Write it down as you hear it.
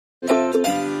Welcome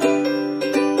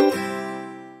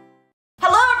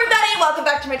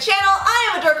back to my channel.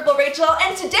 I am Adorkable Rachel,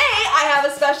 and today I have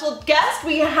a special guest.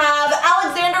 We have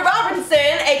Alexander Robinson,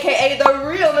 aka the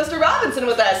real Mr. Robinson,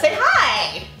 with us. Say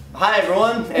hi! Hi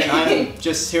everyone, and I'm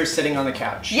just here sitting on the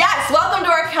couch. Yes, welcome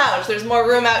to our couch. There's more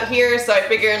room out here, so I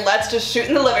figured let's just shoot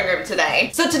in the living room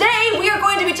today. So today we are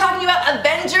going to be talking about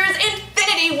Avengers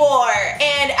Infinity War,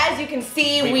 and as you can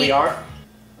see, we are?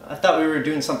 I thought we were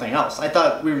doing something else. I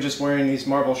thought we were just wearing these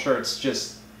Marvel shirts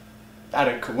just out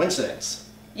of coincidence.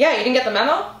 Yeah, you didn't get the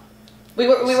memo? We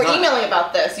were emailing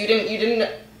about this. You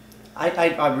didn't...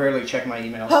 I rarely check my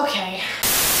emails. Okay.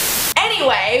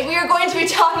 Anyway, we are going to be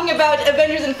talking about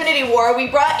Avengers Infinity War. We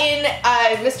brought in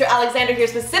Mr. Alexander here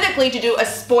specifically to do a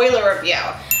spoiler review.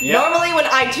 Yep. Normally when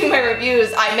I do my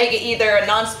reviews, I make it either a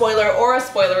non-spoiler or a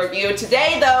spoiler review.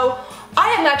 Today though, I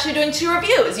am actually doing two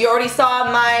reviews. You already saw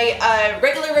my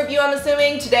regular review, I'm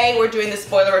assuming. Today we're doing the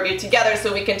spoiler review together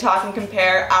so we can talk and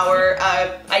compare our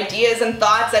ideas and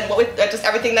thoughts and just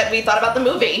everything that we thought about the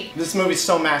movie. This movie's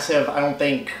so massive, I don't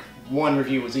think one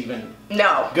review was even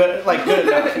good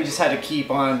enough. We just had to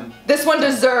keep on. This one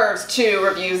deserves two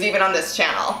reviews even on this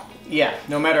channel. Yeah,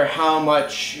 no matter how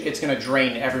much it's gonna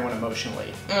drain everyone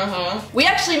emotionally. We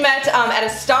actually met at a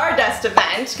Stardust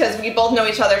event, because we both know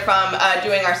each other from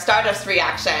doing our Stardust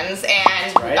reactions,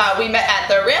 and we met at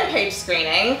the Rampage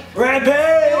screening.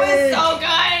 Rampage! It was so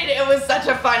good! It was such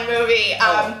a fun movie.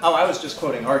 I was just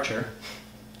quoting Archer.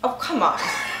 Oh, come on.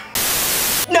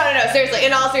 No, seriously,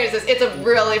 in all seriousness, it's a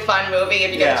really fun movie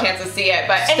if you get a chance to see it,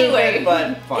 but anyway. Stupid,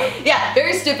 but fun. Yeah,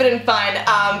 very stupid and fun,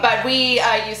 but we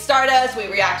use Stardust, we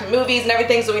react to movies and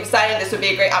everything, so we decided this would be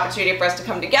a great opportunity for us to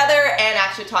come together and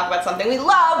actually talk about something we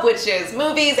love, which is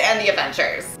movies and the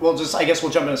Avengers. I guess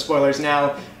we'll jump into spoilers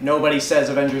now. Nobody says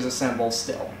Avengers Assemble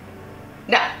still.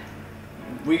 No.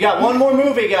 We got one more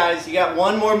movie, guys. You got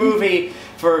one more movie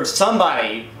for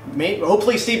somebody,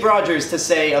 hopefully Steve Rogers, to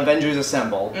say Avengers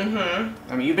Assemble.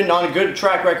 I mean, you've been on a good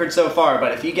track record so far,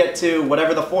 but if you get to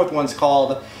whatever the fourth one's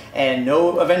called and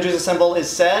no Avengers Assemble is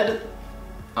said,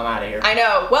 I'm out of here. I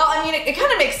know. Well, I mean, it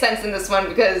kind of makes sense in this one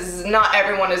because not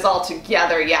everyone is all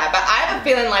together yet, but I have a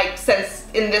feeling like since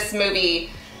in this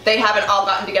movie they haven't all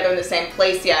gotten together in the same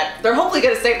place yet, they're hopefully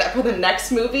going to save that for the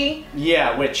next movie.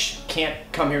 Yeah, which can't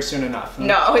come here soon enough.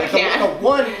 No, it can't.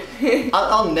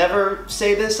 I'll never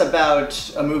say this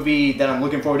about a movie that I'm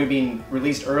looking forward to being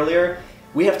released earlier.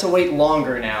 We have to wait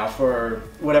longer now for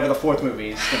whatever the fourth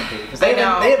movie is going to be. Because they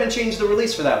haven't changed the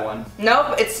release for that one.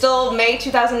 Nope, it's still May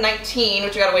 2019,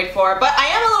 which we gotta wait for. But I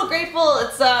am a little grateful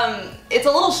it's a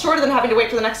little shorter than having to wait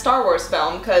for the next Star Wars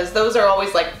film, because those are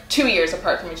always like 2 years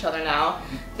apart from each other now.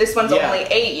 This one's only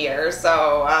 8 years,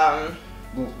 so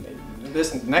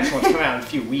this next one's coming out in a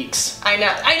few weeks. I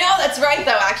know, that's right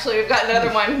though, actually. We've got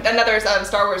another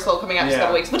Star Wars film coming out in a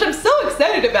couple weeks, which I'm so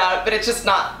excited about, but it's just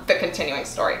not the continuing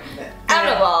story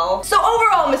at all. So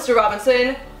overall, Mr.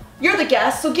 Robinson, you're the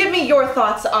guest, so give me your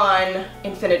thoughts on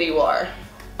Infinity War.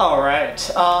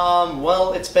 Alright,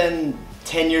 well, it's been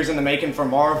 10 years in the making for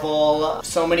Marvel.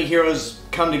 So many heroes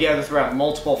come together throughout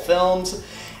multiple films,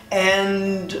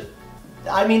 and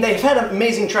I mean, they've had an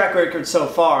amazing track record so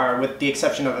far, with the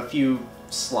exception of a few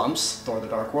slumps, Thor: The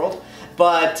Dark World.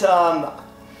 But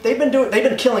they've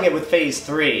been killing it with Phase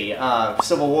 3.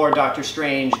 Civil War, Doctor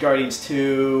Strange, Guardians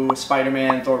 2,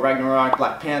 Spider-Man, Thor: Ragnarok,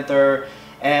 Black Panther,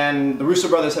 and the Russo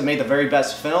brothers have made the very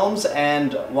best films,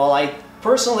 and while I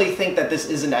personally think that this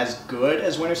isn't as good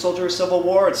as Winter Soldier or Civil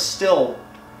War, it's still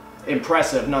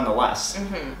impressive nonetheless.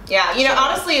 Yeah, you know,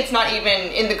 honestly, it's not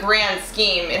even, in the grand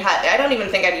scheme, I don't even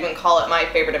think I'd even call it my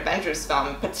favorite Avengers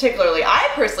film. Particularly, I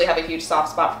personally have a huge soft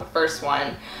spot for the first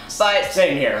one. But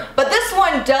same here. But this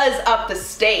one does up the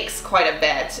stakes quite a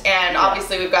bit, and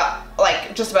obviously we've got,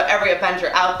 like, just about every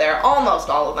Avenger out there, almost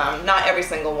all of them, not every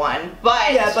single one,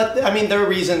 but... Yeah, but, I mean, there are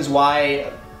reasons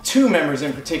why two members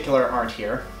in particular aren't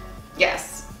here.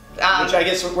 Yes. Which I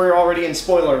guess we're already in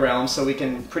spoiler realm, so we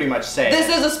can pretty much say.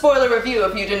 This is a spoiler review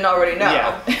if you didn't already know.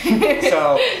 Yeah.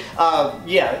 So,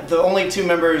 yeah, the only two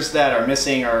members that are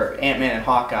missing are Ant-Man and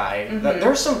Hawkeye.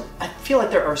 There's some, I feel like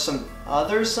there are some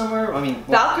others somewhere. I mean,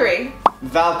 Valkyrie.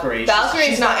 Valkyrie's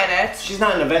not in it. She's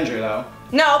not an Avenger, though.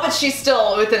 No, but she's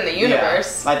still within the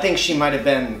universe. Yeah. I think she might have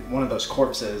been one of those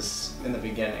corpses in the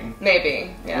beginning.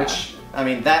 Maybe, yeah. Which, I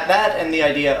mean, that and the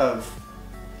idea of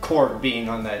Korg being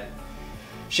on that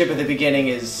ship at the beginning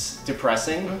is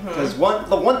depressing, because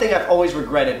the one thing I've always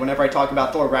regretted whenever I talk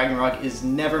about Thor Ragnarok is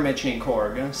never mentioning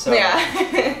Korg. So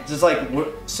it's just like,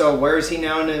 so where is he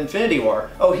now in Infinity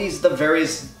War? Oh, he's the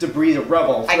various debris of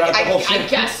rubble throughout the whole ship. I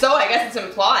guess so. I guess it's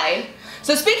implied.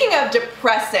 So speaking of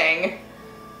depressing,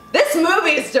 This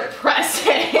movie is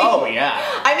depressing. Oh, yeah.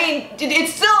 I mean,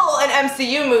 it's still an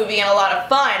MCU movie and a lot of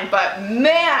fun, but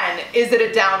man, is it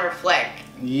a downer flick.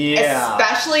 Yeah.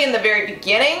 Especially in the very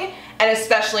beginning, and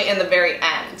especially in the very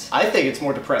end. I think it's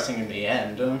more depressing in the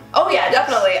end. Oh yeah,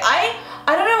 definitely. I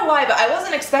don't know why, but I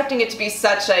wasn't expecting it to be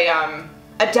such a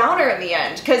downer in the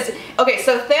end. Because, okay,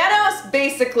 so Thanos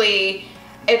basically...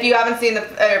 If you haven't seen the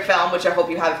film, which I hope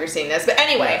you have if you're seeing this, but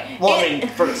anyway. Well, I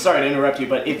mean, sorry to interrupt you,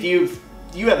 but if you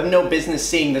have no business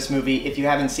seeing this movie if you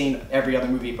haven't seen every other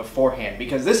movie beforehand,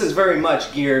 because this is very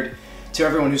much geared to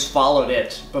everyone who's followed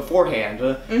it beforehand.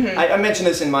 I mentioned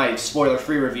this in my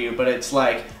spoiler-free review, but it's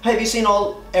like, hey, have you seen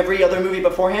every other movie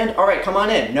beforehand? All right, come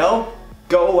on in. No?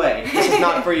 Go away. This is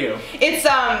not for you. It's,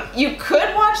 you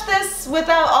could watch this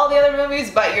without all the other movies,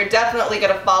 but you're definitely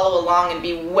gonna follow along and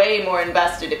be way more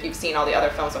invested if you've seen all the other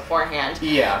films beforehand.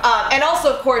 Yeah. And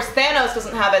also, of course, Thanos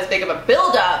doesn't have as big of a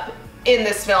build-up in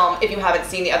this film if you haven't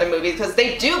seen the other movies, because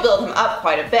they do build him up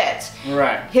quite a bit.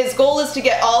 Right. His goal is to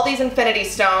get all these Infinity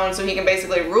Stones so he can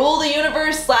basically rule the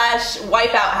universe /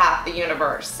 wipe out half the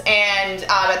universe. And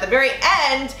at the very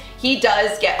end, he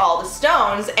does get all the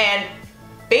stones, and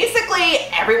basically,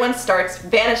 everyone starts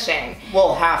vanishing.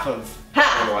 Well, half of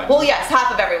everyone. Well, yes,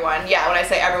 half of everyone. Yeah, when I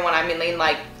say everyone, I mean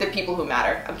like the people who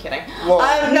matter. I'm kidding. Well,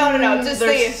 no, just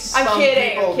say, I'm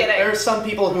kidding. There are some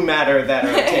people who matter that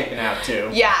are taken out too.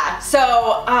 Yeah,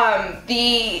 so, and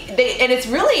it's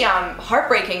really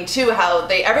heartbreaking too how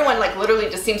everyone like literally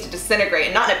just seems to disintegrate,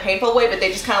 and not in a painful way, but they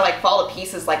just kind of like fall to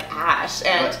pieces like ash.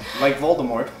 And like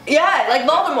Voldemort. Yeah, like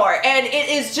Voldemort. And it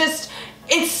is just...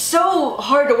 It's so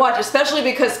hard to watch, especially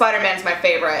because Spider-Man's my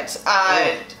favorite.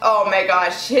 Oh my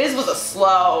gosh, his was a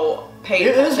slow,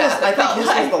 painful death. I think his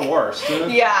was the worst.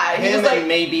 Yeah, he was like, and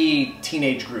maybe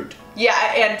Teenage Groot. Yeah,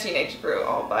 and Teenage Groot,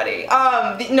 oh buddy.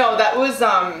 No, that was,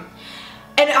 and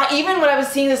even when I was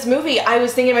seeing this movie, I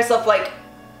was thinking to myself, like,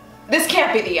 this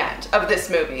can't be the end of this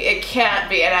movie. It can't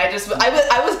be. And I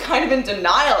was kind of in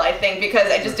denial, I think, because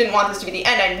I just didn't want this to be the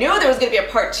end. I knew there was going to be a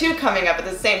part 2 coming up at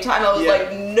the same time. I was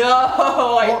like, no,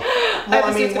 I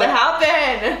just it's going to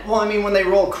happen. Well, I mean, when they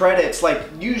roll credits, like,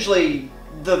 usually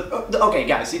okay,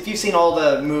 guys, if you've seen all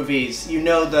the movies, you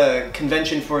know the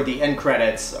convention for the end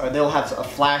credits, or they'll have a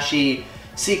flashy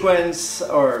sequence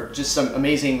or just some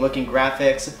amazing looking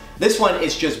graphics. This one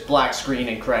is just black screen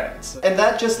and credits. And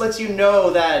that just lets you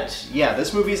know that, yeah,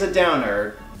 this movie's a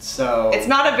downer, so... It's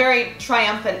not a very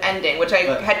triumphant ending, which I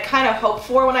had kind of hoped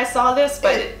for when I saw this,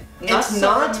 but not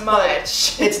so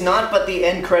much. It's not, but the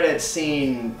end credits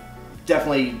scene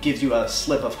definitely gives you a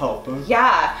slip of hope.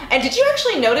 Yeah, and did you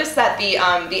actually notice that the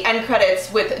end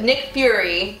credits with Nick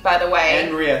Fury, by the way...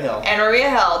 And Maria Hill. And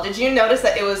Maria Hill, did you notice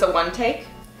that it was a one take?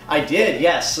 I did,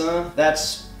 yes.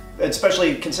 That's...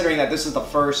 Especially considering that this is the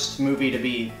first movie to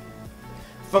be,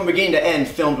 from beginning to end,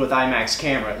 filmed with IMAX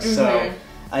cameras. So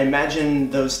I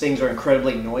imagine those things are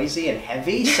incredibly noisy and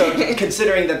heavy. So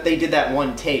considering that they did that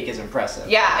one take is impressive.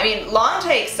 Yeah, I mean, long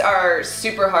takes are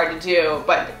super hard to do,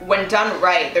 but when done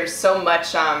right, there's so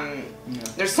much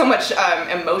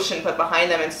emotion put behind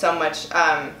them and so much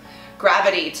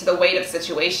gravity to the weight of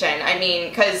situation. I mean,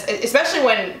 because especially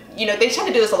when, you know, they tend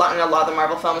to do this a lot in a lot of the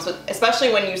Marvel films, but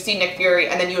especially when you see Nick Fury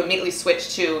and then you immediately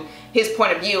switch to his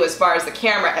point of view as far as the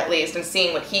camera at least, and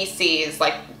seeing what he sees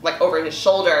like over his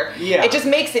shoulder. Yeah. It just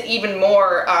makes it even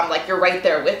more like you're right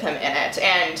there with him in it.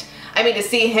 And I mean, to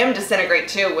see him disintegrate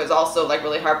too was also like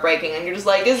really heartbreaking, and you're just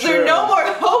like, is there no more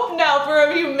hope now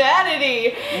for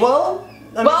humanity? Well,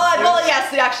 I mean, well,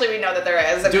 yes, actually we know that there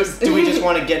is. Do we just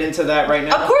want to get into that right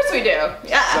now? Of course we do,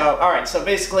 yeah. So, alright, so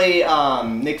basically,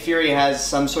 Nick Fury has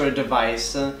some sort of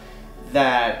device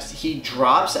that he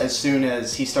drops as soon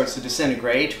as he starts to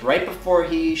disintegrate, right before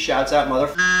he shouts out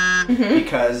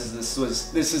because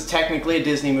this is technically a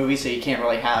Disney movie, so you can't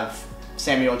really have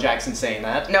Samuel Jackson saying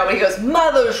that. No, but he goes,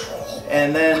 mother.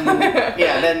 And then,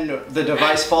 yeah, then the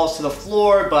device falls to the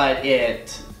floor, but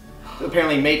it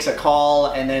apparently makes a call,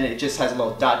 and then it just has a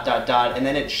little ... and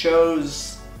then it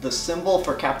shows the symbol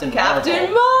for Captain Marvel.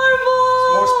 Captain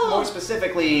Marvel! More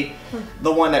specifically,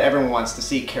 the one that everyone wants to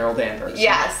see, Carol Danvers.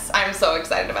 Yes, I'm so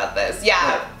excited about this.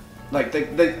 Yeah. Like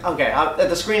at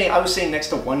the screening, I was sitting next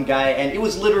to one guy, and it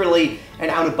was literally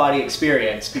an out-of-body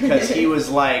experience, because he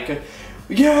was like,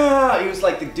 yeah! He was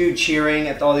like the dude cheering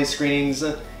at all these screenings.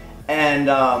 And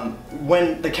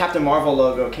when the Captain Marvel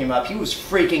logo came up, he was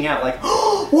freaking out, like,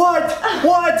 oh, what?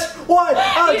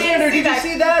 Alexander, did you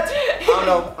see that? I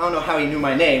don't know how he knew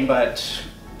my name, but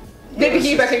maybe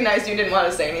he recognized you and didn't want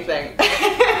to say anything.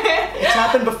 It's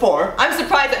happened before. I'm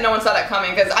surprised that no one saw that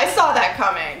coming, because I saw that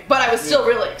coming, but I was still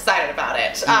really excited about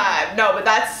it. No, but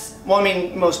that's... Well, I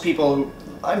mean, most people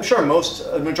I'm sure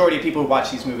a majority of people who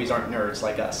watch these movies aren't nerds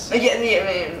like us.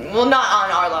 Yeah, well, not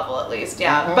on our level at least,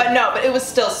 yeah. But it was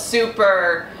still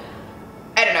super,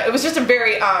 I don't know, it was just a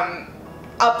very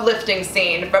uplifting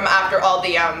scene from after all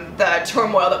the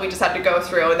turmoil that we just had to go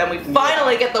through, and then we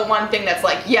finally get the one thing that's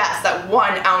like, yes, that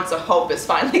 1 ounce of hope is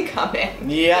finally coming.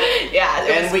 Yep. Yeah,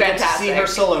 it was fantastic. Get to see her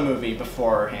solo movie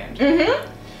beforehand.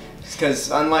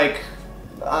 Because unlike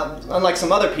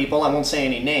some other people, I won't say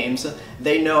any names,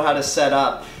 they know how to set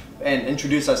up and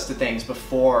introduce us to things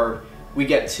before we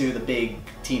get to the big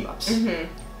team-ups.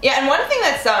 Yeah, and one thing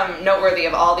that's noteworthy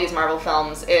of all these Marvel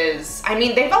films is, I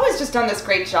mean, they've always just done this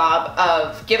great job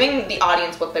of giving the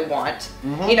audience what they want.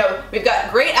 You know, we've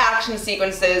got great action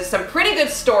sequences, some pretty good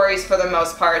stories for the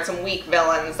most part, some weak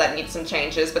villains that need some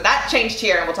changes, but that changed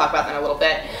here, and we'll talk about that in a little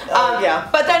bit. Yeah.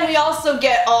 But then we also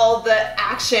get all the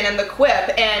action and the quip,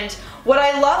 and what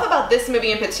I love about this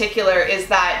movie in particular is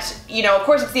that, you know, of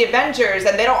course it's the Avengers,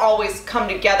 and they don't always come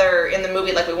together in the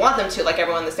movie like we want them to, like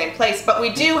everyone in the same place, but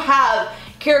we do have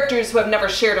characters who have never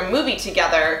shared a movie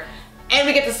together, and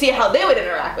we get to see how they would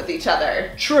interact with each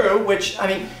other. True, which, I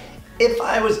mean, if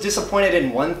I was disappointed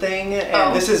in one thing,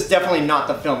 and this is definitely not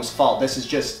the film's fault, this is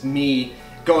just me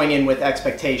going in with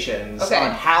expectations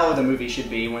on how the movie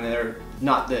should be when they're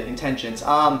not the intentions.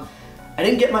 I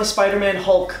didn't get my Spider-Man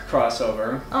Hulk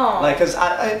crossover. Like, cause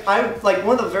I like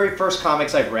one of the very first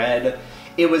comics I read,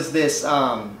 it was this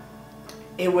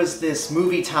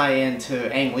movie tie-in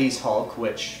to Ang Lee's Hulk,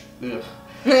 which, ugh.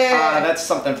 That's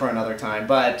something for another time,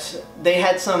 but they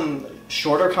had some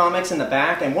shorter comics in the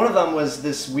back, and one of them was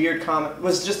this weird comic,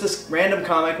 was just this random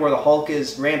comic where the Hulk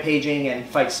is rampaging and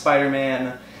fights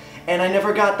Spider-Man, and I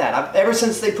never got that. Ever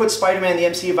since they put Spider-Man in the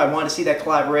MCU, I want to see that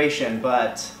collaboration,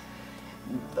 but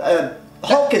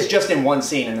Hulk is just in one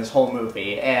scene in this whole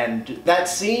movie, and that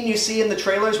scene you see in the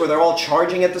trailers where they're all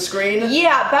charging at the screen?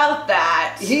 Yeah, about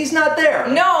that. He's not there.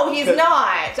 No, he's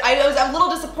not. I was a little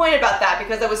disappointed about that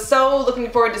because I was so looking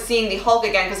forward to seeing the Hulk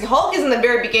again, because the Hulk is in the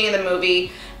very beginning of the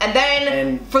movie, and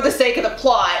then, for the sake of the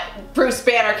plot, Bruce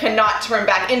Banner cannot turn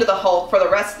back into the Hulk for the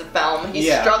rest of the film. He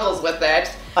struggles with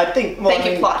it. I think, well,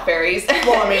 Thank you, plot fairies.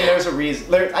 Well, I mean, there's a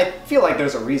reason. I feel like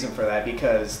there's a reason for that,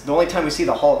 because the only time we see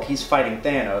the Hulk, he's fighting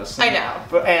Thanos. I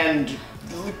know. And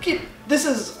this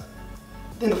is,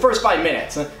 in the first 5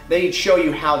 minutes, they show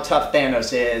you how tough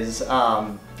Thanos is.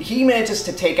 He manages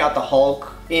to take out the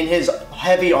Hulk in his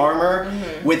heavy armor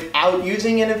without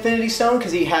using an Infinity Stone,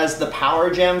 because he has the power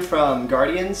gem from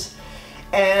Guardians.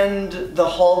 And the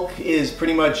Hulk is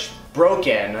pretty much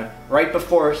broken right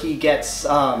before he gets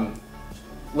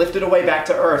lifted away back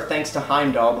to Earth thanks to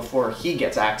Heimdall before he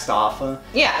gets axed off.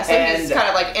 Yeah, so he's kind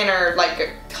of like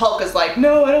Hulk is like,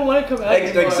 no, I don't want to come back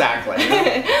anymore. Exactly.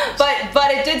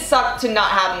 but it did suck to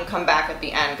not have him come back at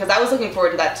the end, because I was looking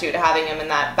forward to that too, to having him in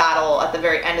that battle at the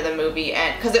very end of the movie,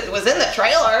 and because it was in the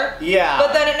trailer. Yeah.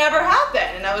 But then it never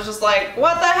happened, and I was just like,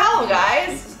 what the hell,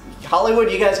 guys? Hollywood,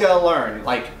 you guys gotta learn.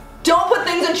 Like, don't put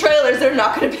things in trailers that are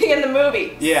not going to be in the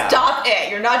movie. Yeah. Stop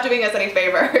it. You're not doing us any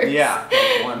favors. Yeah.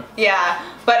 Yeah.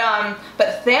 But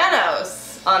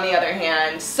Thanos, on the other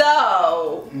hand,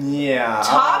 so... Yeah.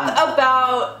 Talk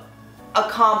about a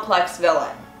complex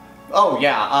villain. Oh,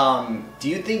 yeah. Do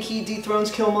you think he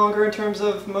dethrones Killmonger in terms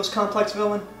of most complex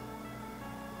villain?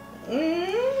 No.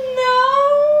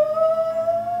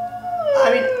 I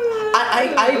mean,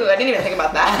 I didn't even think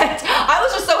about that. I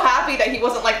was just so happy that he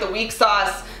wasn't like the weak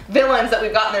sauce villains that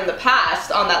we've gotten in the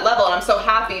past on that level, and I'm so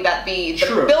happy that the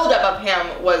build-up of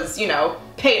him was, you know,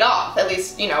 paid off, at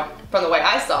least, you know, from the way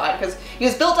I saw it, because he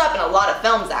was built up in a lot of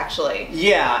films, actually.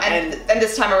 Yeah, and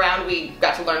this time around we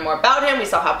got to learn more about him. We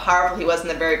saw how powerful he was in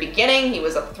the very beginning. He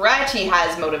was a threat. He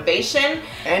has motivation.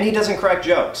 And he doesn't crack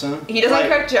jokes, huh? He doesn't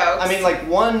crack jokes. I mean, like,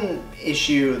 one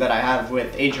issue that I have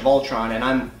with Age of Ultron, and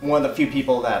I'm one of the few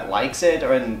people that likes it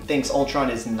and thinks Ultron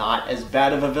is not as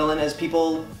bad of a villain as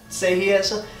people say he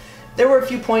is, there were a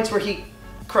few points where he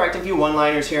cracked a few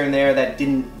one-liners here and there that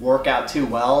didn't work out too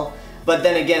well. But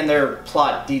then again, there are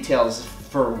plot details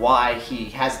for why he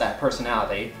has that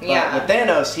personality. Yeah. But with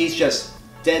Thanos, he's just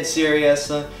dead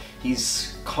serious.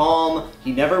 He's calm.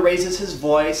 He never raises his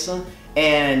voice.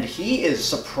 And he is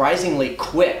surprisingly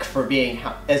quick for being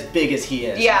as big as he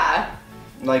is. Yeah.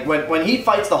 Like, when he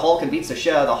fights the Hulk and beats the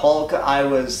shit out of the Hulk, I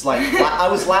was like, I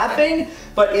was laughing,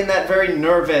 but in that very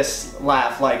nervous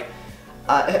laugh, like,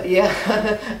 yeah.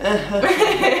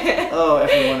 Oh,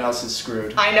 everyone else is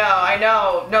screwed. I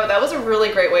know. No, that was a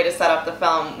really great way to set up the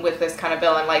film with this kind of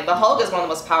villain. Like, the Hulk is one of the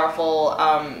most powerful,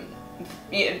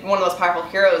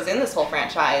 heroes in this whole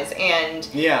franchise, and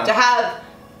to have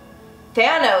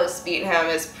Thanos beat him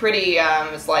is pretty,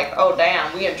 it's like, oh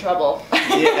damn, we in trouble.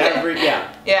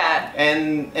 Yeah.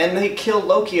 And they killed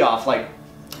Loki off, like,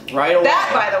 right away.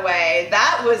 That, by the way,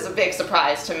 that was a big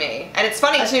surprise to me. And it's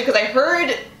funny, too, because I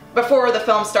heard before the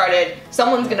film started,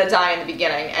 someone's gonna die in the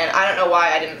beginning, and I don't know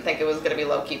why I didn't think it was gonna be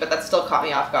Loki, but that still caught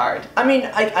me off guard. I mean,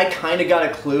 I kind of got a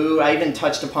clue. I even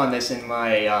touched upon this in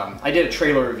my, I did a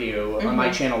trailer review on my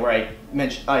channel where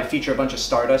I feature a bunch of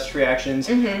Stardust reactions,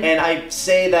 and I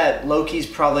say that Loki's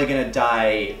probably gonna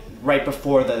die right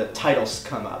before the titles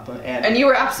come up. And you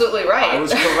were absolutely right. I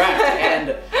was correct.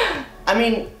 And, I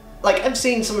mean, like, I've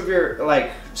seen some of your,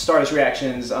 like, Stardust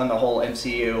reactions on the whole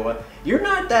MCU. You're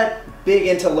not that big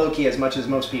into Loki as much as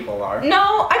most people are.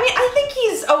 No, I mean, I think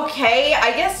he's okay.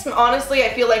 I guess, honestly, I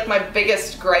feel like my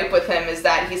biggest gripe with him is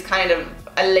that he's kind of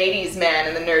a ladies' man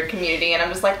in the nerd community, and I'm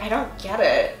just like, I don't get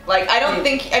it. Like, I don't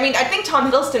think, I mean, I think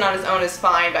Tom Hiddleston on his own is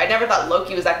fine, but I never thought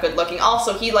Loki was that good looking.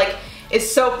 Also, he, like,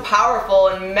 is so powerful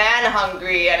and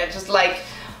man-hungry, and it's just like,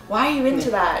 why are you into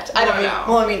that? I don't know.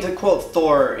 Well, I mean, to quote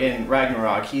Thor in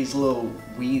Ragnarok, he's a little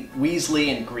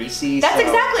Weasley and greasy. That's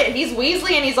exactly it. He's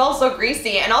Weasley and he's also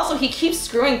greasy, and also he keeps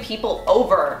screwing people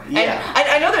over. Yeah. And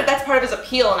I know that that's part of his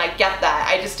appeal, and I get that.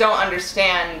 I just don't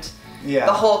understand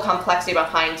the whole complexity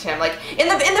behind him. Like, in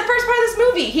the first part of this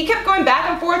movie, he kept going back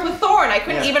and forth with Thor, and I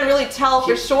couldn't even really tell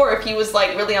for sure if he was,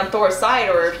 like, really on Thor's side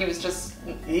or if he was just...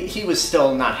 He was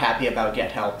still not happy about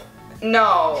Get Help.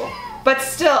 No. But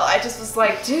still, I just was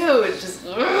like, dude, just,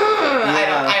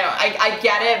 I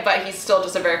get it, but he's still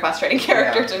just a very frustrating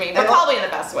character to me, but probably in the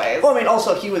best ways. Well, I mean,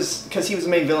 also, because he was the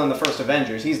main villain in the first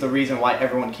Avengers, he's the reason why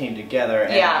everyone came together,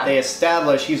 and they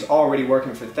established he's already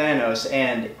working for Thanos,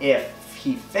 and if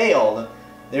he failed,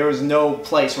 there was no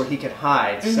place where he could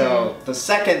hide. So the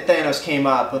second Thanos came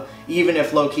up, even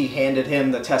if Loki handed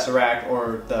him the Tesseract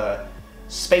or the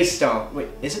Space Stone, wait,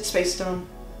 is it Space Stone?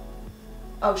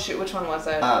 Oh shoot, which one was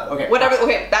it? Okay. Whatever.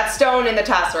 Okay, that stone in the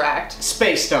Tesseract.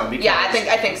 Space Stone. Because, yeah,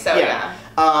 I think so. Yeah.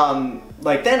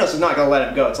 Like Thanos is not gonna let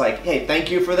him go. It's like, hey, thank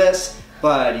you for this,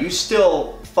 but you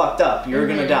still fucked up. You're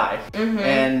gonna die.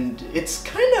 And it's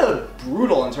kind of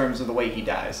brutal in terms of the way he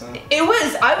dies. Huh? It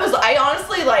was. I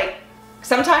honestly, like,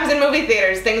 sometimes in movie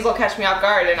theaters things will catch me off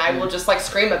guard, and I will just like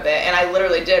scream a bit, and I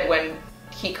literally did when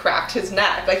he cracked his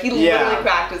neck. Like, he literally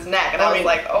cracked his neck, and I was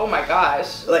like, oh my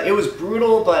gosh. Like, it was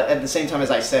brutal, but at the same time,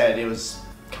 as I said, it was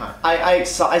kind of, I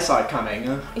saw it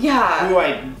coming. Yeah. Who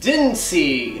I didn't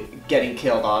see getting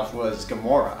killed off was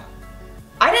Gamora.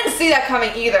 I didn't see that coming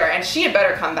either, and she had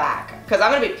better come back, because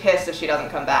I'm gonna be pissed if she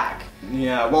doesn't come back.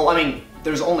 Yeah, well, I mean,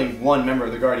 there's only one member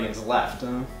of the Guardians left.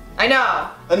 I know.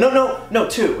 No,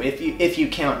 two, if you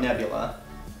count Nebula.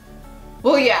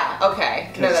 Well, yeah,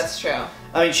 okay. No, that's true.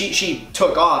 I mean, she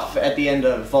took off at the end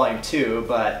of Volume 2,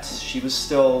 but she was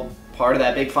still part of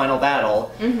that big final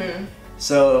battle.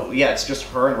 So, yeah, it's just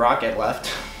her and Rocket left.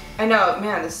 I know,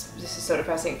 man, this is so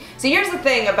depressing. So here's the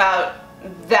thing about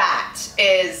that,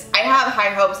 is I have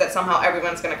high hopes that somehow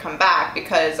everyone's gonna come back,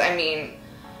 because, I mean,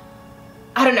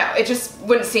 I don't know, it just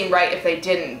wouldn't seem right if they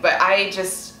didn't, but I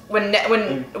just, when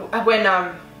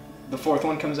the fourth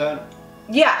one comes out?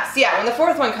 Yes, yeah, when the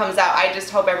fourth one comes out, I just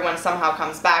hope everyone somehow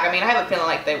comes back. I mean, I have a feeling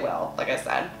like they will, like I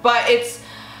said. But it's,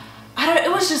 I don't know,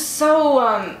 it was just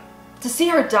so, to see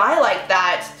her die like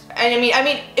that, and I mean,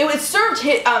 it served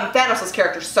Thanos'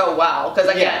 character so well, because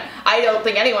again, I don't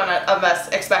think anyone of us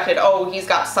expected, oh, he's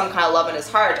got some kind of love in his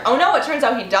heart. Oh no, it turns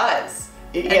out he does.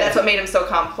 And that's what made him so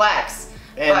complex.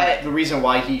 And the reason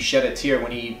why he shed a tear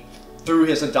when he threw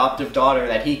his adoptive daughter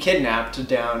that he kidnapped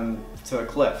down to a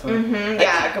cliff.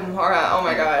 Yeah, Gamora, oh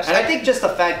my gosh. And I think just the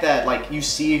fact that, like, you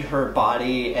see her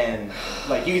body and,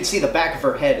 like, you can see the back of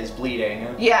her head is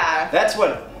bleeding. Yeah. That's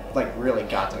what, like, really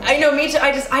got to me. I know, me too.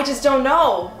 I just don't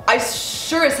know. I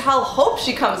sure as hell hope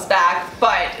she comes back,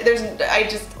 but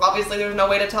obviously there's no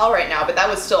way to tell right now, but that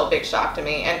was still a big shock to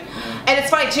me. And it's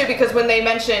funny too, because when they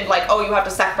mentioned, like, oh, you have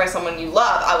to sacrifice someone you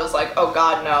love, I was like, oh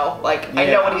god, no. Like, I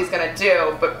know what he's gonna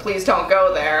do, but please don't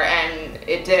go there, and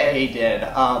it did. He did.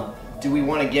 Do we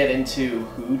want to get into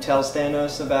who tells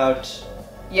Thanos about...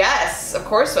 Yes, of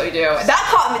course we do.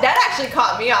 That actually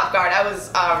caught me off guard. I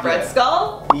was Red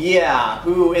Skull. Yeah,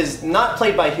 who is not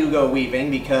played by Hugo Weaving,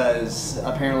 because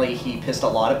apparently he pissed a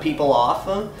lot of people off.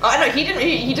 Oh, I know, he didn't.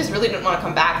 He just really didn't want to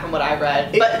come back, from what I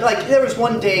read. But like, there was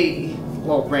one day.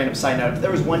 Well, random side note.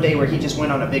 There was one day where he just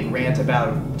went on a big rant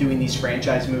about doing these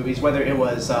franchise movies, whether it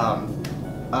was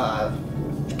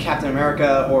Captain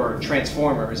America or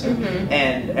Transformers,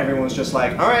 and everyone was just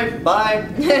like, "All right, bye,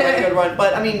 have a good run."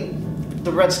 But I mean,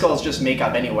 the Red Skull's just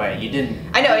makeup anyway. You didn't.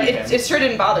 I know, it sure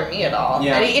didn't bother me at all.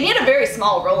 Yeah. And he had a very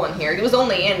small role in here. He was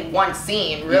only in one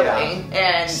scene, really,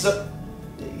 and. So,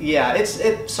 Yeah,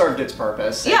 it served its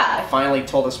purpose. Yeah. It finally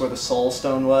told us where the Soul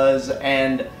Stone was,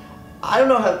 and I don't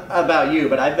know about you,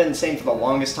 but I've been saying for the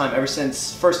longest time, ever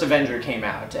since first Avenger came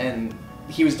out, and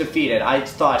he was defeated, I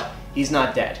thought, he's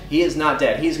not dead. He is not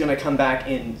dead. He's gonna come back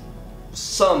in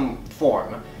some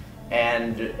form.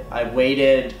 And I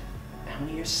waited, how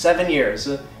many years? 7 years.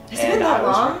 Has it been that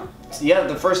long? Yeah,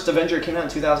 the first Avenger came out in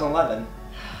 2011.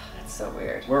 That's so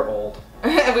weird. We're old.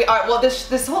 We are. Well,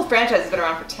 this whole franchise has been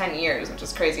around for 10 years, which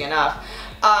is crazy enough.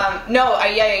 Yeah. I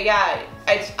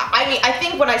mean, I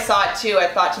think when I saw it too, I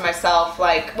thought to myself,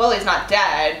 like, well, he's not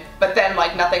dead, but then,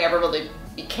 like, nothing ever really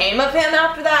became of him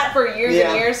after that for years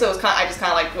and years, so it was I just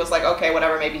kind of like was like, okay,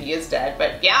 whatever, maybe he is dead,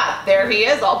 but yeah, there he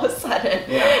is all of a sudden.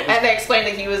 Yeah. And they explained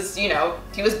that he was, you know,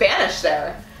 he was banished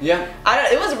there. Yeah.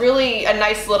 It was really a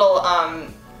nice little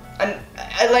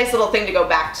a nice little thing to go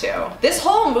back to. This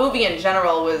whole movie in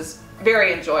general was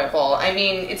very enjoyable. I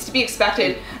mean, it's to be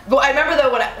expected. But I remember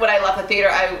though when I left the theater,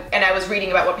 I was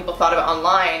reading about what people thought of it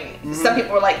online. Some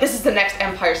people were like, this is the next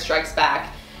Empire Strikes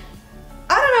Back.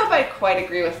 I don't know if I quite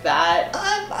agree with that.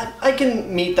 I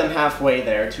can meet them halfway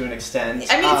there to an extent.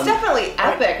 I mean, it's definitely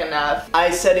epic enough.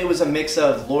 I said it was a mix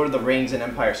of Lord of the Rings and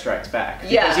Empire Strikes Back.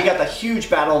 Yeah. Because you got the huge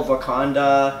Battle of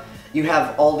Wakanda, you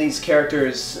have all these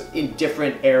characters in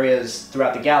different areas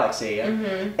throughout the galaxy.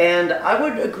 And I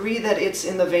would agree that it's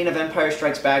in the vein of Empire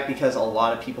Strikes Back because a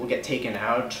lot of people get taken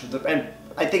out. And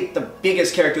I think the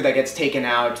biggest character that gets taken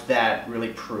out that really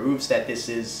proves that this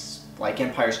is like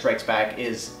Empire Strikes Back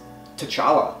is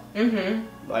T'Challa.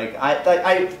 Like,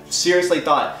 I seriously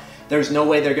thought there's no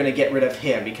way they're gonna get rid of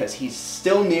him because he's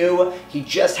still new. He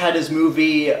just had his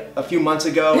movie a few months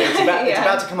ago. It's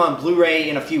about to come on Blu-ray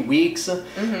in a few weeks.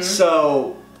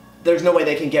 So there's no way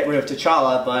they can get rid of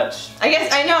T'Challa, but I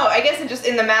guess it's just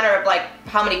in the matter of like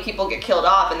how many people get killed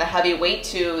off and the heavy weight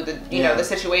to the you know the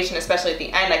situation, especially at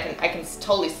the end. I can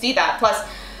totally see that. Plus,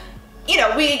 you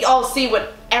know, we all see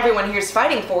what everyone here is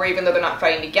fighting for, even though they're not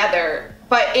fighting together.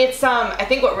 But it's, I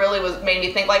think what really made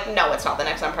me think, like, no, it's not the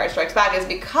next Empire Strikes Back, is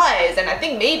because, and I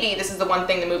think maybe this is the one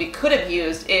thing the movie could have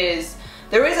used, is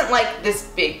there isn't, like, this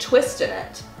big twist in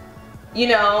it. You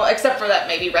know, except for that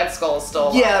maybe Red Skull is still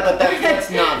alive. Yeah, but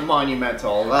that's not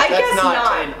monumental. I guess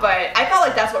not, but I felt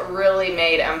like that's what really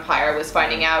made Empire, was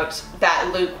finding out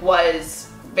that Luke was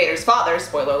Vader's father,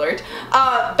 spoiler alert,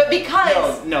 but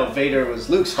because... No, Vader was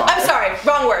Luke's father. I'm sorry,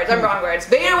 wrong words, wrong words.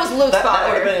 Vader was Luke's father. That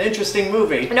would have been an interesting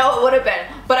movie. No, it would have been.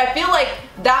 But I feel like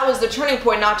that was the turning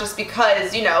point, not just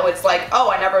because, you know, it's like,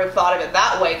 oh, I never thought of it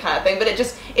that way kind of thing, but it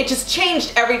just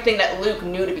changed everything that Luke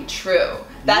knew to be true.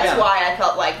 That's why I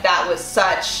felt like that was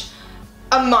such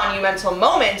a monumental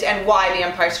moment, and why The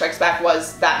Empire Strikes Back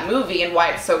was that movie, and why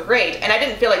it's so great. And I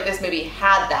didn't feel like this movie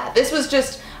had that. This was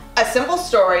just a simple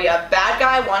story of bad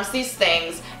guy wants these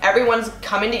things, everyone's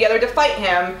coming together to fight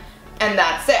him, and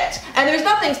that's it. And there's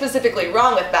nothing specifically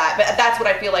wrong with that, but that's what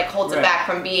I feel like holds it back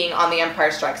from being on the Empire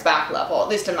Strikes Back level, at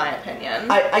least in my opinion.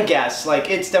 I guess, like,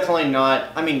 it's definitely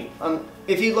not, I mean,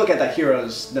 if you look at the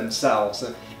heroes themselves,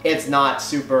 it's not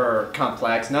super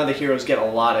complex. None of the heroes get a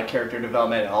lot of character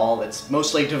development at all. It's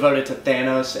mostly devoted to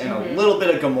Thanos and a little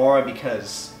bit of Gamora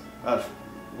because of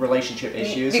relationship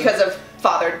issues. Because of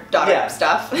father-daughter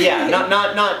stuff. Yeah,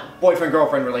 not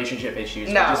boyfriend-girlfriend relationship issues,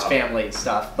 but just family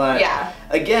stuff. But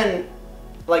again,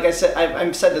 like I said,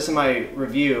 I said this in my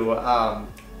review,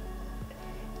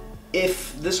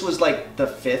 if this was like the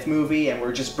 5th movie and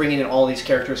we're just bringing in all these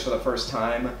characters for the first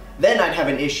time, then I'd have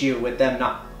an issue with them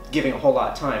not giving a whole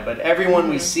lot of time. But everyone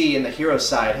we see in the hero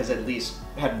side has at least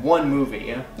had one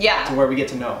movie to where we get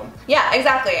to know them. Yeah,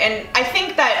 exactly. And I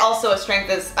think that also a strength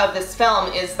of this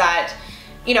film is that,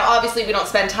 you know, obviously we don't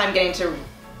spend time getting to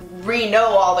re-know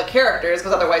all the characters,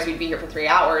 because otherwise we'd be here for 3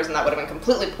 hours and that would have been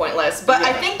completely pointless. But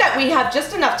I think that we have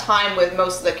just enough time with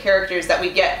most of the characters that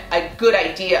we get a good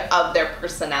idea of their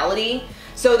personality,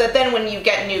 so that then when you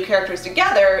get new characters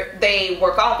together, they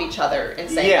work off each other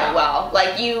insanely well.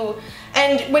 Like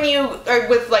and when you are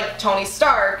with, like, Tony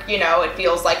Stark, you know, it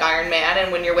feels like Iron Man, and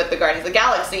when you're with the Guardians of the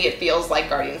Galaxy, it feels like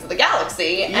Guardians of the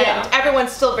Galaxy. And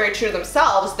everyone's still very true to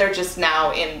themselves, they're just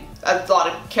now in, a lot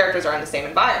of characters are in the same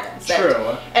environments.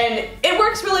 True. And it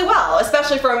works really well,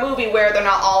 especially for a movie where they're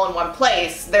not all in one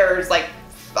place. There's, like,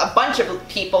 a bunch of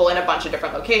people in a bunch of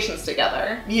different locations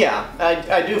together. Yeah,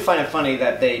 I do find it funny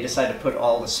that they decided to put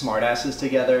all the smartasses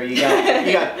together. You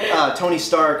got Tony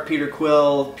Stark, Peter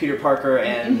Quill, Peter Parker,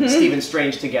 and Stephen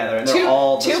Strange together, and they're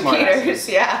all the smartasses. Peters,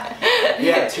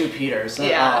 yeah, 2 Peters.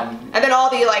 And then all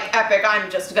the, like, epic, I'm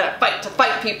just gonna fight to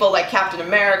fight people like Captain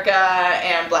America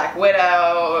and Black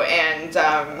Widow and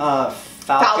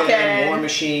Falcon, War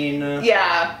Machine.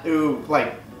 Yeah. Who,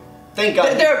 like, thank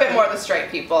God. They're a bit more the straight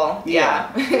people.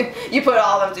 Yeah. You put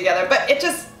all of them together, but it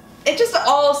just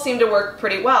all seemed to work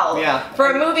pretty well. Yeah.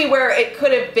 For a movie where it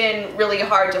could have been really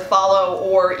hard to follow,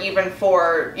 or even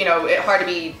for, you know, it hard to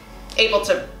be able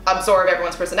to absorb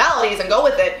everyone's personalities and go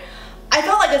with it, I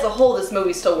felt like as a whole this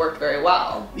movie still worked very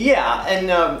well. Yeah,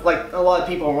 and like a lot of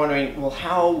people are wondering, well,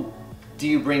 how do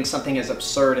you bring something as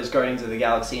absurd as Guardians of the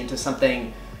Galaxy into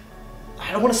something,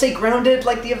 I don't want to say grounded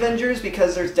like the Avengers,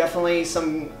 because there's definitely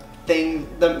some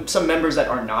members that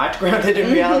are not grounded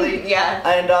in reality. Yeah.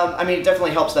 And I mean, it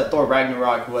definitely helps that Thor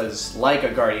Ragnarok was like a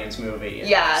Guardians movie.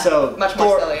 Yeah, so much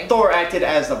more silly. Thor acted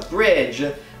as a bridge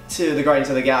to the Guardians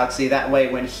of the Galaxy. That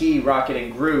way, when he, Rocket,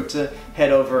 and Groot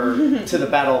head over to the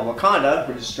Battle of Wakanda,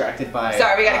 we're distracted by...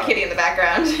 Sorry, we got a kitty in the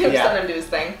background. Just Yeah. let him do his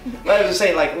thing. I was just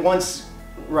saying, like, once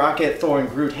Rocket, Thor, and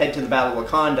Groot head to the Battle of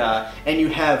Wakanda, and you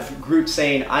have Groot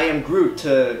saying, "I am Groot"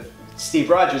 to Steve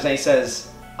Rogers, and he says,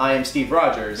 "I am Steve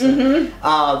Rogers."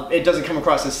 It doesn't come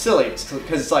across as silly,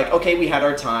 because it's like, okay, we had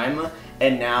our time,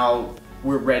 and now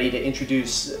we're ready to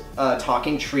introduce a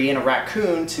talking tree and a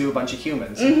raccoon to a bunch of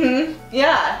humans.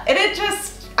 Yeah, and it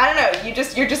just, I don't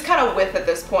know, you're just kind of with at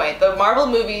this point. The Marvel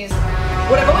movies,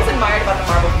 what I've always admired about the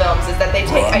Marvel films is that they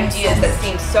take ideas that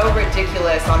seem so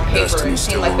ridiculous on paper and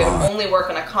seem like they would only work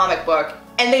in a comic book,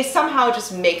 and they somehow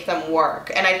just make them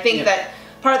work. And I think that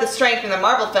part of the strength in the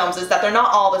Marvel films is that they're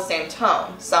not all the same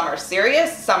tone. Some are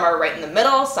serious, some are right in the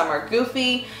middle, some are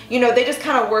goofy. You know, they just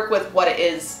kind of work with what it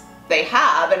is they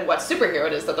have and what superhero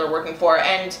it is that they're working for.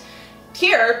 And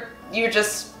here, they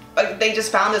just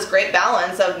found this great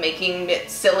balance of making it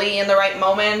silly in the right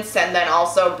moments, and then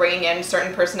also bringing in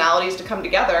certain personalities to come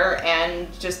together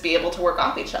and just be able to work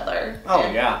off each other.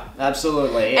 Oh yeah,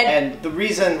 absolutely. And the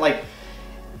reason, like,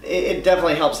 it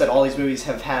definitely helps that all these movies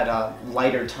have had a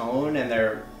lighter tone and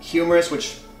they're humorous,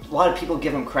 which a lot of people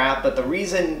give them crap, but the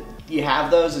reason you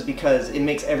have those is because it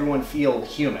makes everyone feel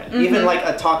human. Even like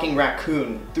a talking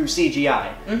raccoon through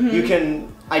CGI. You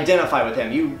can identify with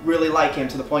him. You really like him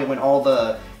to the point when all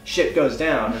the shit goes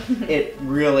down, it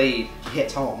really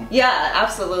hits home. Yeah,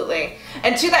 absolutely.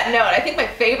 And to that note, I think my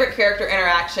favorite character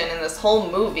interaction in this whole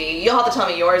movie, you'll have to tell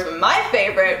me yours, but my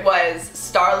favorite was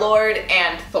Star-Lord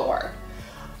and Thor.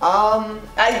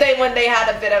 When they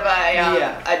had a bit of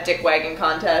a dick wagging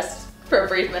contest for a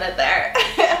brief minute there.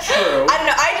 True. I don't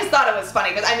know, I just thought it was funny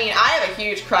because I mean, I have a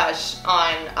huge crush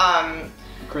on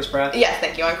Chris Pratt? Yes,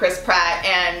 thank you, on Chris Pratt,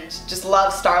 and just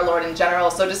love Star-Lord in general,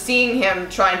 so just seeing him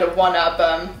trying to one-up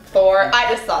Thor,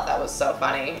 I just thought that was so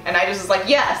funny. And I just was like,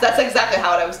 yes, that's exactly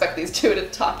how I would expect these two to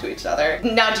talk to each other.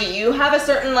 Now, do you have a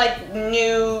certain, like,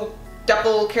 new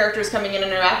double characters coming in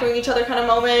and interacting with each other kind of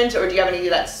moment, or do you have any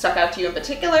that stuck out to you in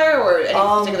particular, or any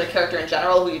particular character in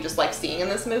general who you just like seeing in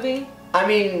this movie? I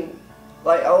mean,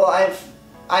 like,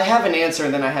 I have an answer,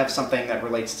 and then I have something that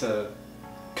relates to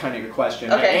kind of your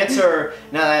question. Okay. My answer,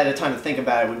 now that I had time to think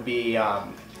about it, would be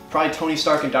probably Tony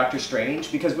Stark and Doctor Strange,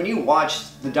 because when you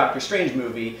watch the Doctor Strange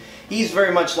movie, he's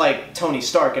very much like Tony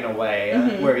Stark in a way,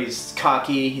 where he's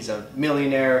cocky, he's a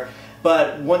millionaire,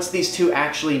 but once these two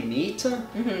actually meet,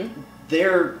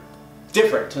 they're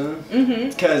different,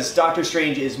 because Doctor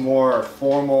Strange is more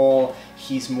formal,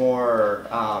 he's more,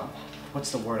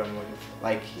 what's the word I'm looking for?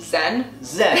 Like, Zen,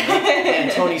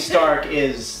 and Tony Stark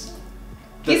is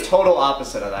the total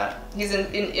opposite of that. He's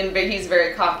he's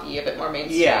very cocky, a bit more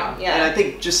mainstream. Yeah, and I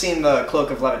think just seeing the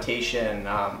cloak of levitation,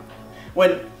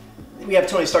 when we have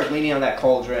Tony Stark leaning on that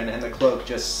cauldron and the cloak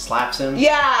just slaps him.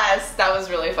 Yes, that was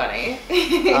really funny.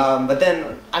 But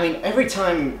then, I mean, every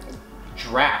time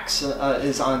Drax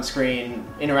is on screen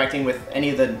interacting with any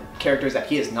of the characters that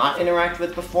he has not interacted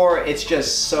with before, it's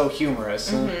just so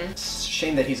humorous. It's a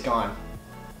shame that he's gone.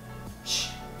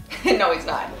 No, he's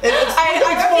not. I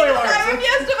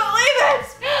refuse to believe it!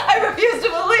 I refuse to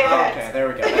believe it! Okay, there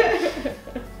we go.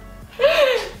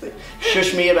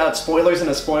 Shush me about spoilers in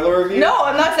a spoiler review? No,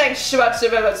 I'm not saying shh about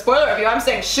spoiler review. I'm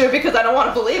saying shh because I don't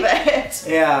want to believe it.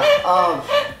 Yeah.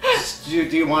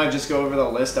 Do you want to just go over the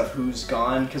list of who's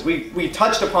gone? Because we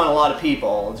touched upon a lot of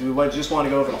people. Do we just want to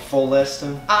go over the full list?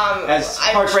 As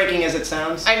heartbreaking as it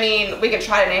sounds? I mean, we could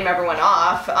try to name everyone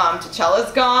off.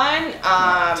 T'Challa's gone.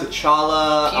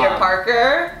 T'Challa. Peter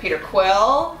Parker. Peter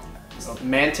Quill.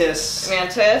 Mantis. We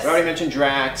already mentioned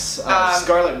Drax.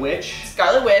 Scarlet Witch.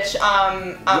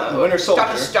 Winter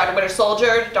Soldier. Winter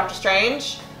Soldier. Doctor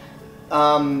Strange.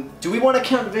 Do we want to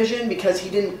count Vision because he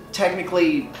didn't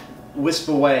technically wisp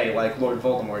away like Lord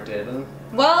Voldemort did?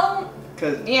 Well,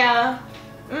 yeah.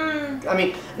 I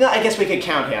mean, no, I guess we could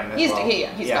count him as well.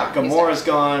 He's gone. Gamora's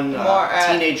gone.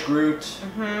 Teenage Groot.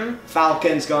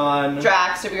 Falcon's gone.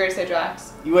 Drax. Did we already say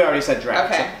Drax? You already said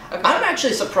draft. Okay. So Okay. I'm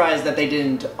actually surprised that they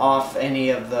didn't off any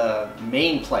of the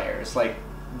main players. Like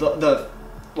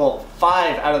well,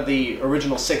 5 out of the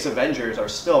original 6 Avengers are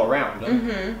still around.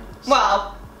 Mm-hmm.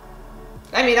 Well,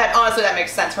 I mean, honestly, that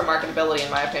makes sense for marketability,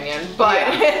 in my opinion. But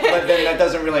yeah, but then that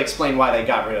doesn't really explain why they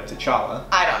got rid of T'Challa.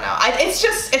 I don't know.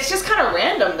 It's just kind of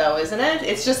random, though, isn't it?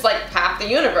 It's just like half the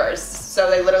universe, so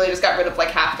they literally just got rid of like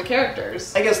half the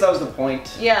characters. I guess that was the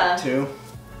point. Yeah. Too.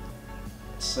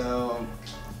 So,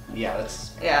 yeah,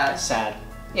 that's sad.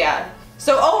 Yeah.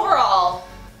 So overall,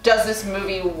 does this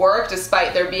movie work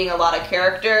despite there being a lot of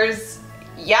characters?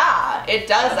 Yeah, it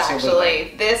does.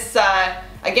 Absolutely. Actually. This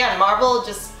again, Marvel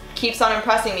just keeps on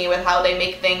impressing me with how they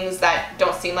make things that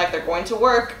don't seem like they're going to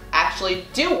work actually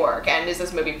do work. And is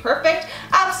this movie perfect?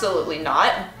 Absolutely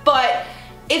not. But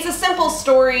it's a simple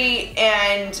story,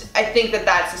 and I think that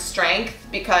that's a strength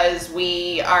because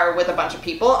we are with a bunch of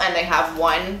people and they have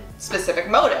one specific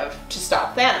motive: to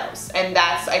stop Thanos. And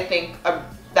that's, I think,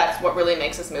 that's what really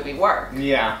makes this movie work.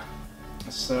 Yeah.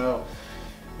 So,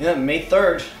 yeah, May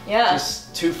 3rd. Yeah.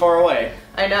 Just too far away.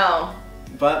 I know.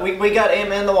 But we got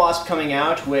Ant-Man and the Wasp coming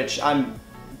out, which I'm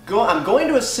going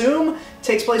to assume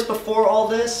takes place before all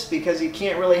this, because you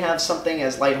can't really have something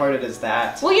as lighthearted as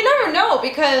that. Well, you never know,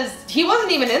 because he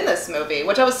wasn't even in this movie,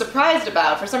 which I was surprised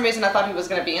about. For some reason, I thought he was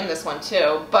going to be in this one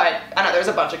too. But I know there's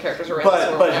a bunch of characters who are in this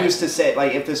one. But who's to say?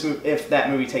 Like, if that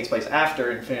movie takes place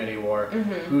after Infinity War,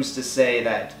 who's to say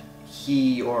that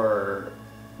he or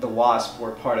the Wasp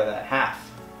were part of that half?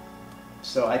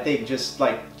 So I think just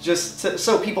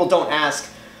so people don't ask,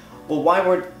 well, why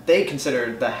were they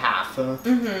considered the half?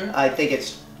 I think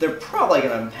they're probably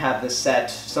gonna have this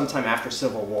set sometime after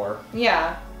Civil War.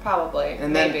 Yeah, probably.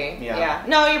 And maybe. Then, yeah.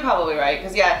 No, you're probably right.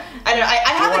 Because I don't know. I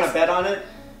haven't. You want to bet on it?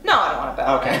 No, I don't want to bet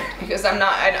on it because I'm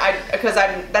not.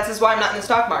 That's just why I'm not in the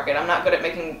stock market. I'm not good at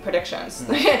making predictions.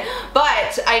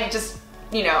 But I just.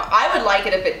 I would like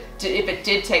it if it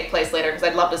did take place later, because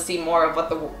I'd love to see more of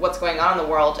what's going on in the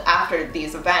world after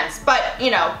these events. But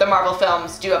the Marvel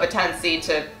films do have a tendency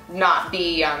to not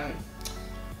be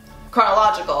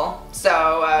chronological,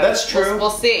 so that's true. We'll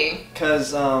see.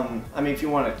 Because I mean, if you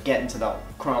want to get into the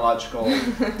chronological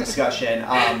discussion,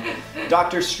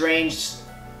 Doctor Strange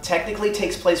technically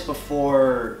takes place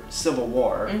before Civil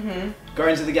War.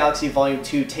 Guardians of the Galaxy Volume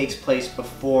 2 takes place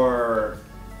before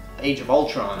Age of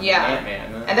Ultron, and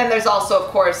Ant-Man. And then there's also, of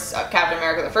course, Captain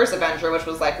America: The First Avenger, which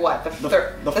was like what the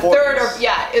third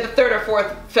or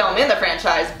fourth film in the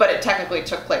franchise, but it technically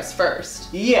took place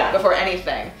first. Yeah. Before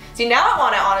anything. See, now I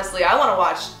want to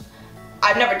watch.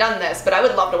 I've never done this, but I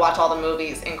would love to watch all the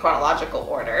movies in chronological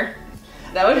order.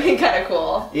 That would be kind of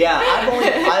cool. Yeah,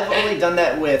 I've only done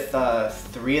that with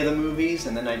 3 of the movies,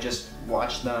 and then I just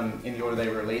watched them in the order they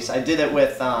were released. I did it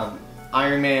with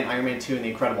Iron Man, Iron Man 2, and The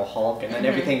Incredible Hulk, and then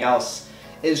everything else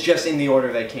is just in the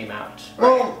order they came out.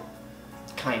 Right. Well,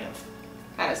 kind of.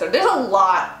 So there's a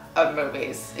lot of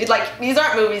movies. These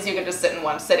aren't movies you can just sit in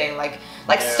one sitting. Like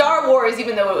Star Wars,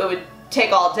 even though it would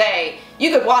take all day,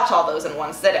 you could watch all those in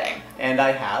one sitting. And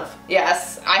I have.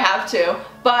 Yes, I have too.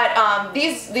 But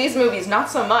these movies, not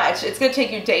so much. It's going to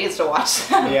take you days to watch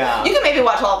them. Yeah. You can maybe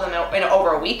watch all of them in over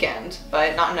a weekend,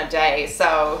 but not in a day.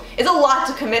 So it's a lot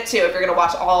to commit to if you're going to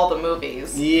watch all the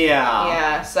movies. Yeah.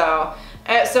 Yeah,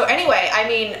 so anyway, I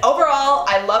mean, overall,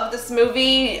 I love this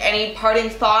movie. Any parting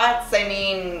thoughts? I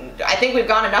mean, I think we've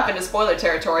gone enough into spoiler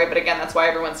territory, but again, that's why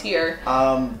everyone's here.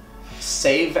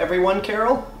 Save everyone,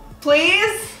 Carol?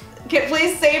 Please?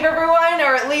 Please save everyone,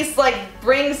 or at least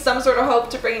bring some sort of hope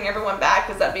to bringing everyone back,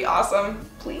 because that'd be awesome.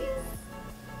 Please?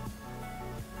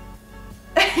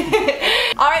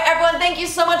 Alright everyone, thank you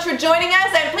so much for joining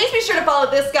us, and please be sure to follow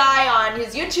this guy on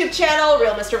his YouTube channel,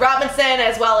 Real Mr. Robinson,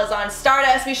 as well as on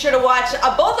Stardust. Be sure to watch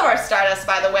both of our Stardust,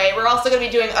 by the way. We're also going to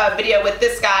be doing a video with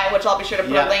this guy, which I'll be sure to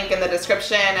put a link in the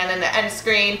description and in the end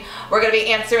screen. We're going to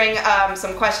be answering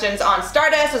some questions on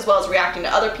Stardust, as well as reacting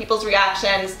to other people's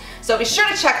reactions. So be sure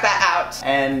to check that out.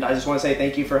 And I just want to say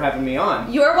thank you for having me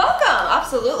on. You are welcome.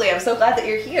 Absolutely. I'm so glad that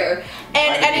you're here.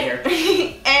 And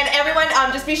everyone,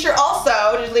 just be sure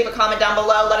also to leave a comment down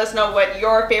below. Let us know what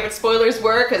your favorite spoilers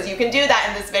were, because you can do that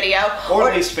in this video.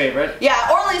 Or least favorite. Yeah,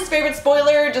 or least favorite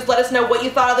spoiler. Just let us know what you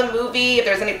thought of the movie, if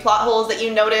there's any plot holes that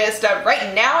you noticed.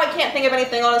 Right now, I can't think of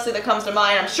anything, honestly, that comes to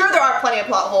mind. I'm sure there are plenty of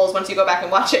plot holes once you go back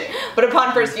and watch it. But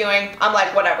upon first viewing, I'm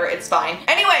like, whatever, it's fine.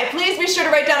 Anyway, please be sure to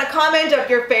write down a comment of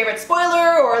your favorite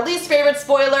spoiler or least favorite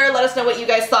spoiler. Let us know what you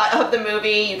guys thought of the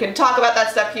movie. You can talk about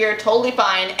that stuff here, totally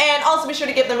fine. And also be sure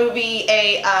to give the movie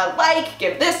a like,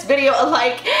 give this video a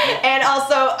like, and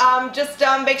also just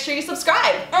make sure you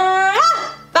subscribe. Bye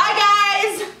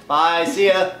guys! Bye, see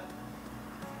ya!